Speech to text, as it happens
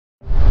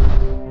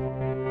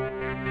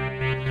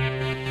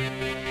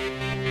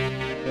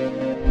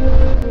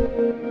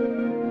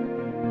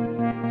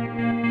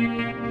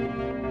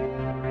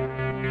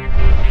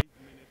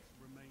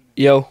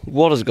Yo,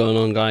 what is going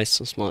on, guys?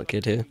 Smart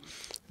Kid here,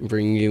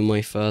 bringing you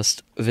my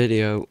first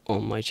video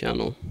on my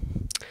channel.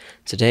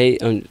 Today,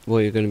 what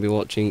you're going to be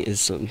watching is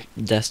some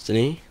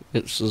Destiny.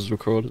 This was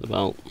recorded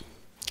about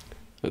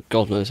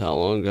God knows how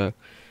long ago,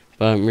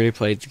 but I haven't really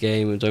played the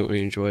game. I don't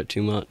really enjoy it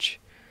too much.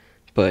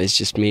 But it's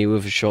just me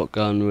with a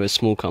shotgun with a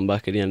small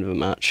comeback at the end of a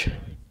match.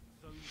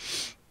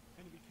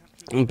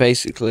 And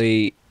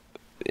basically,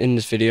 in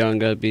this video, I'm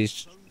going to be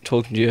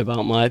talking to you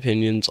about my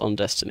opinions on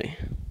Destiny.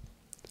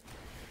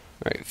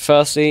 Right,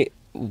 firstly,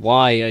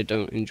 why I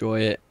don't enjoy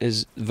it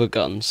is the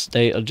guns.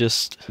 They are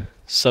just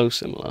so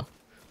similar.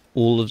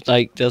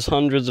 There's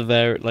hundreds of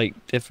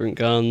different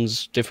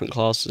guns, different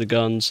classes of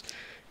guns,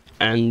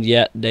 and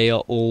yet they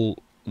are all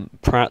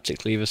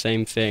practically the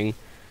same thing,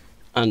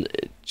 and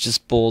it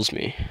just bores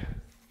me.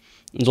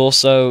 And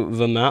also,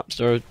 the maps,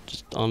 there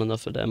just aren't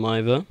enough of them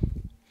either.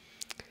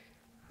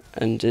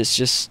 And it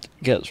just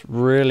gets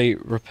really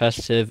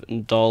repetitive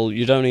and dull.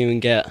 You don't even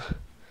get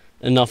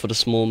enough of the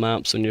small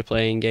maps when you're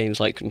playing games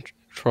like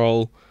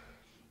Control,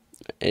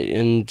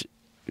 and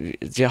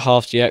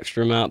half the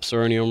extra maps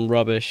are only on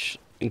rubbish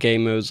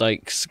game modes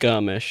like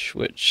Skirmish,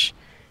 which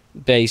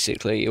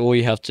basically all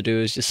you have to do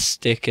is just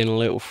stick in a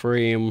little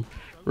free and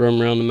run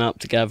around the map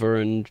together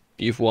and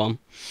you've won.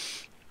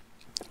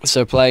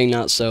 So playing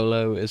that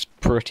solo is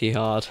pretty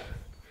hard.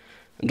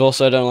 And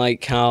also I don't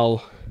like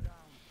how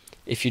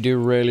if you do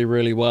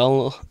really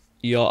well,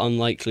 you're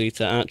unlikely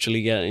to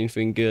actually get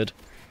anything good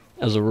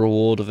as a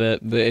reward of it,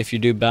 but if you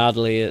do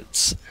badly,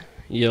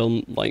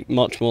 you're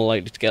much more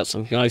likely to get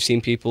something. I've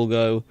seen people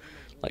go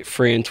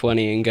 3 and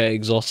 20 and get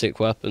exotic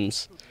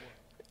weapons,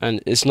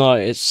 and it's not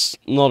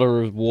a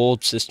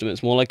reward system.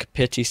 It's more like a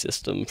pity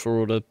system for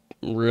all the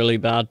really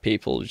bad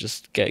people who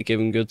just get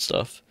given good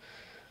stuff.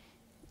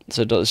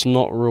 So it's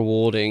not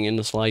rewarding in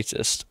the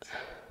slightest.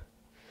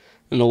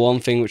 And the one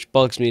thing which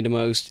bugs me the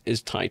most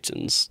is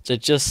Titans. They're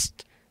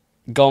just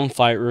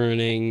gunfight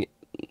ruining,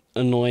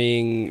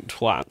 annoying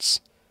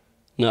twats.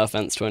 No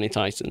offense to any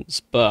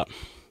Titans, but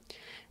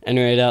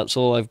anyway, that's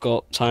all I've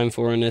got time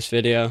for in this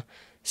video.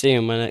 See you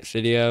in my next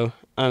video.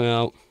 I'm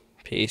out.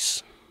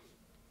 Peace.